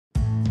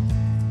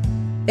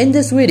In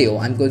this video,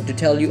 I'm going to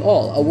tell you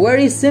all a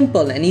very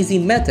simple and easy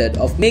method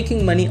of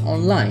making money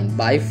online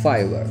by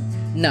Fiverr.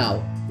 Now,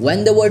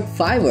 when the word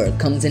Fiverr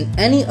comes in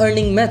any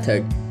earning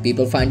method,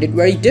 people find it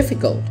very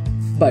difficult.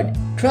 But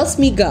trust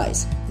me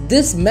guys,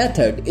 this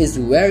method is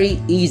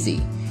very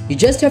easy. You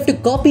just have to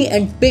copy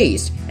and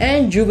paste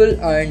and you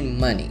will earn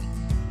money.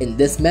 In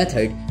this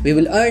method, we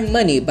will earn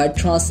money by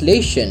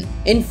translation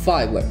in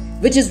Fiverr,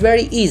 which is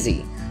very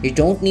easy. You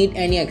don't need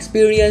any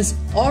experience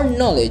or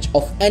knowledge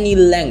of any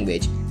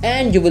language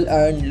and you will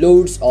earn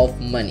loads of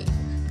money.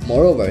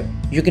 Moreover,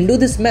 you can do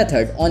this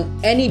method on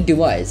any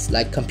device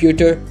like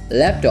computer,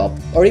 laptop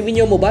or even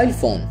your mobile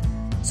phone.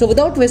 So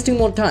without wasting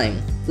more time,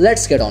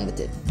 let's get on with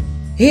it.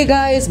 Hey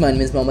guys, my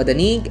name is Mohammad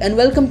Aneek and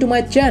welcome to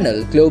my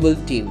channel Global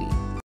TV.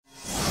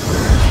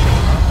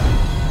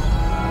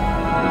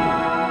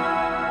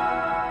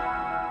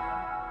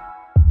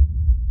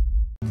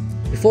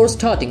 Before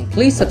starting,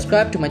 please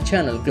subscribe to my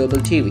channel Global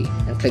TV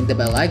and click the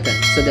bell icon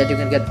so that you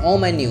can get all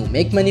my new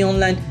Make Money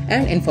Online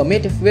and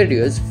informative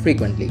videos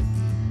frequently.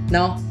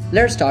 Now,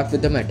 let's start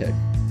with the method.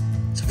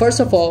 So first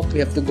of all, we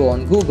have to go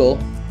on Google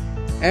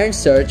and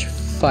search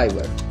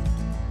Fiverr.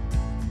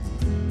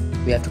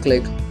 We have to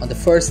click on the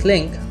first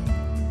link.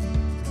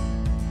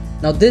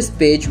 Now this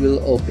page will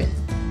open.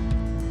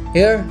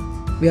 Here,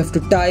 we have to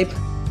type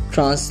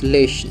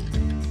translation.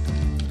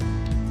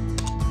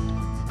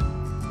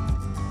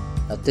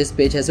 Now this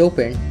page has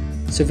opened,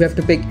 so if we have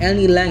to pick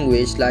any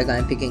language, like I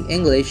am picking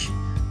English,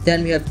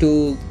 then we have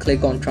to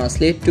click on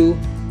translate to.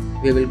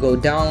 We will go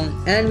down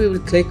and we will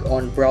click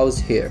on browse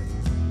here.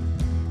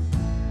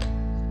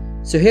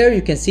 So here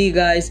you can see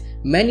guys,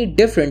 many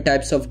different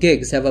types of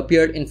gigs have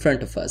appeared in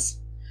front of us.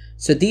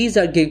 So these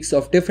are gigs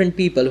of different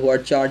people who are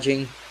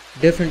charging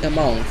different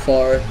amount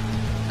for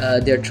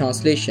their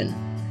translation.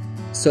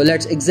 So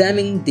let's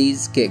examine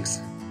these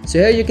gigs. So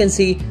here you can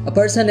see a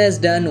person has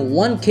done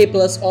 1k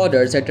plus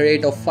orders at a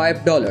rate of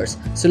 $5.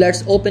 So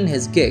let's open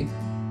his gig.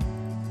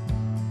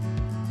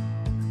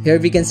 Here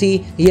we can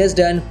see he has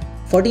done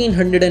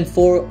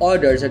 1404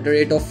 orders at a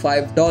rate of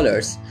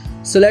 $5.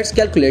 So let's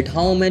calculate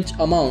how much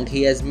amount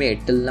he has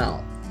made till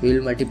now. We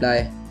will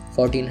multiply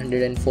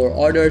 1404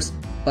 orders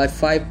by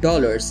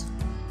 $5.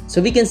 So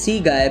we can see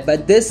guys, by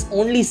this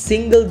only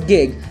single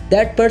gig,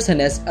 that person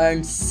has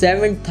earned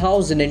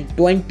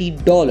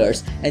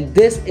 $7,020, and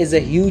this is a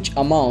huge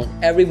amount,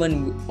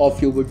 everyone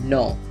of you would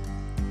know.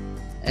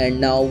 And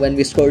now when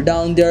we scroll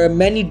down, there are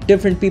many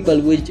different people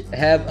which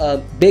have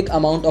a big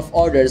amount of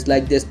orders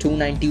like this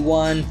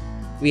 291,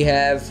 we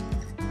have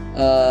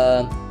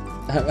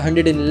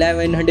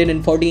 111,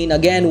 114,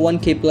 again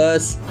 1k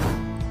plus,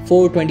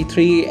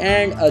 423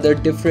 and other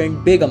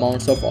different big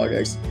amounts of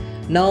orders.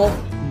 Now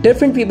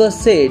different people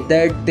say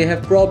that they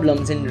have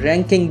problems in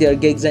ranking their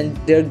gigs and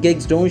their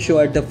gigs don't show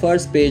at the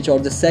first page or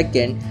the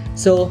second.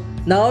 So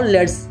now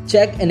let's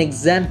check an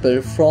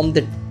example from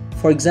the,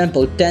 for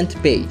example,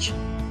 10th page.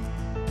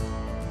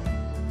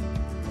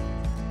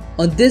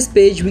 On this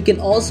page we can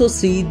also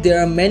see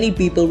there are many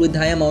people with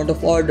high amount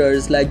of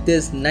orders like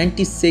this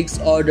 96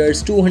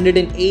 orders,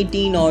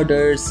 218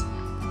 orders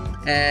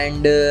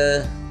and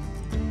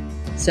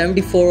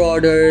 74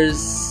 orders,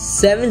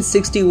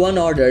 761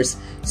 orders.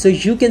 So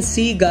you can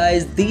see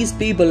guys, these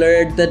people are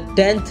at the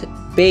 10th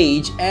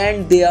page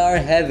and they are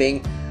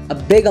having a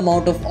big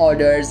amount of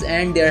orders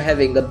and they are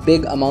having a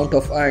big amount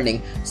of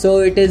earning.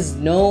 So it is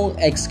no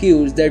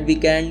excuse that we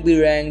can't be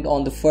ranked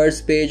on the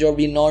first page or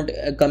we not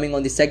coming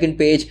on the second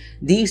page.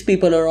 These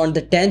people are on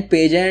the 10th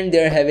page and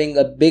they are having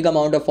a big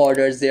amount of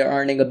orders, they are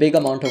earning a big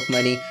amount of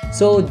money.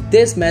 So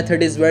this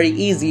method is very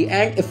easy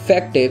and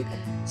effective,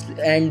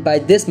 and by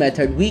this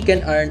method we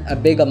can earn a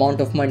big amount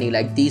of money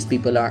like these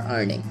people are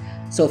earning.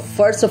 So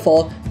first of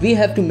all, we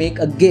have to make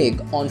a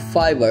gig on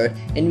Fiverr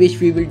in which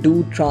we will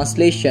do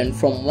translation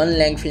from one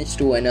language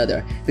to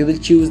another. We will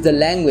choose the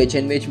language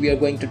in which we are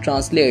going to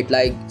translate,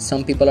 like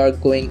some people are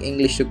going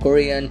English to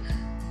Korean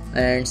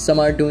and some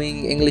are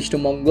doing English to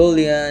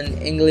Mongolian,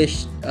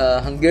 English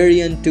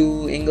Hungarian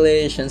to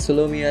English and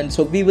Slovenian.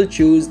 So we will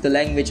choose the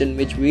language in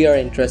which we are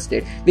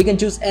interested. We can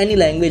choose any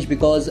language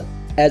because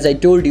as I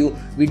told you,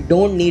 we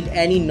don't need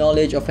any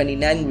knowledge of any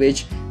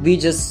language. We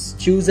just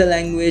choose a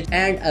language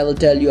and I will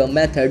tell you a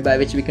method by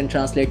which we can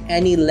translate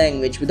any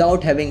language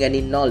without having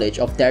any knowledge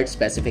of that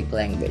specific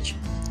language.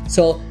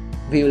 So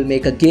we will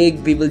make a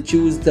gig, we will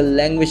choose the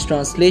language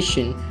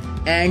translation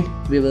and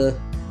we will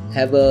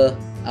have a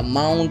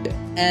amount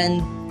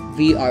and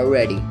we are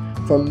ready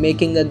for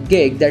making a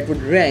gig that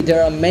would rank.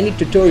 There are many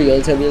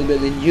tutorials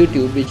available in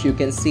YouTube which you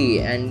can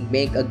see and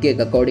make a gig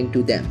according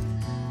to them.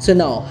 So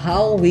now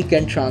how we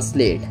can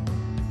translate?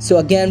 So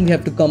again we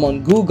have to come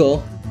on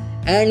Google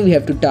and we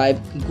have to type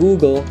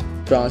Google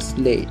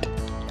Translate.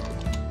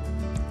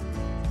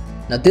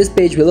 Now this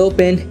page will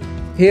open.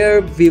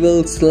 Here we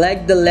will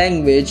select the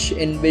language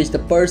in which the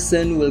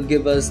person will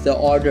give us the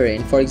order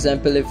in. For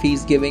example, if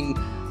he's giving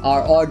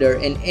our order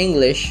in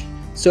English,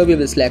 so we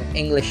will select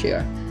English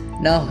here.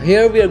 Now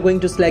here we are going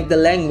to select the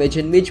language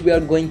in which we are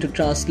going to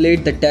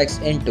translate the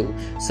text into.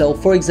 So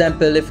for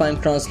example, if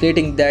I'm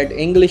translating that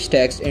English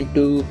text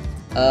into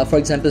for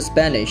example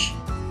Spanish.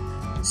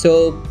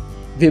 So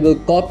we will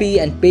copy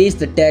and paste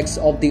the text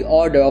of the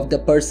order of the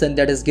person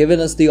that has given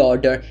us the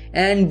order,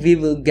 and we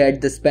will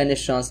get the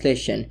Spanish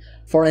translation.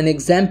 For an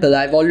example,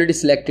 I've already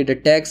selected a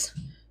text,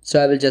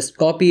 so I will just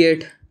copy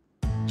it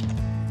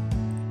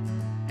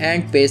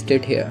and paste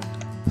it here.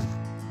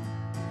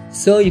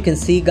 So you can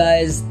see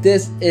guys,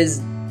 this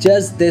is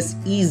just this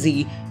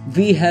easy.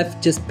 We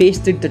have just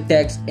pasted the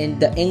text in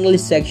the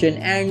English section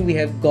and we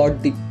have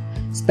got the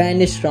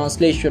Spanish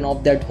translation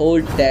of that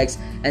whole text,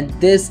 and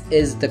this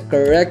is the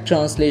correct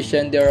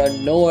translation. There are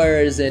no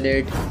errors in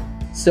it.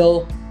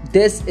 So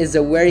this is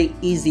a very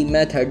easy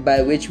method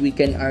by which we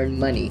can earn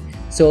money.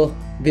 So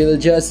we will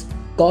just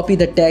copy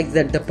the text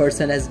that the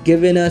person has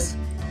given us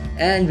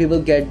and we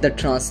will get the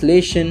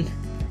translation.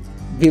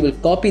 We will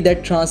copy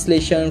that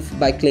translation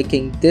by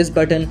clicking this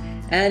button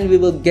and we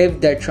will give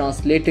that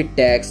translated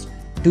text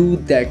to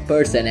that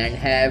person and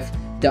have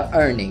the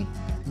earning.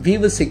 We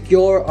will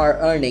secure our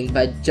earning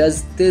by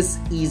just this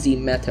easy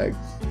method.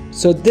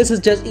 So this is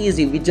just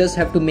easy. We just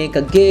have to make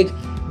a gig,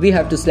 we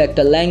have to select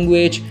a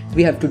language,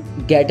 we have to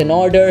get an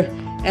order,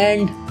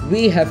 and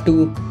we have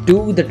to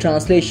do the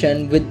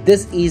translation with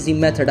this easy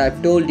method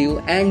I've told you,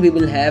 and we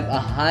will have a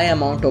high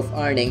amount of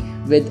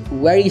earning with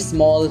very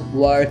small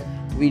work.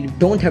 We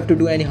don't have to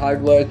do any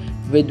hard work,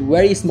 with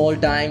very small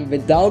time,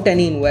 without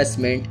any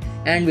investment,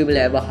 and we will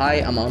have a high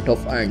amount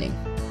of earning.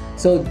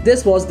 So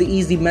this was the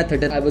easy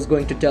method that I was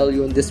going to tell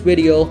you in this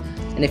video,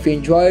 and if you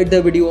enjoyed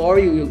the video or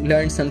you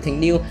learned something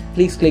new,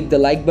 please click the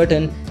like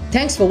button.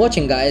 Thanks for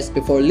watching guys.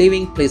 Before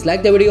leaving, please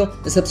like the video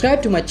and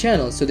subscribe to my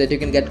channel so that you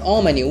can get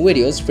all my new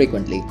videos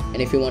frequently.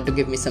 And if you want to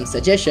give me some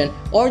suggestion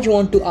or you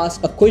want to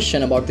ask a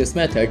question about this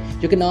method,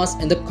 you can ask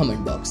in the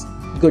comment box.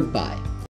 Goodbye.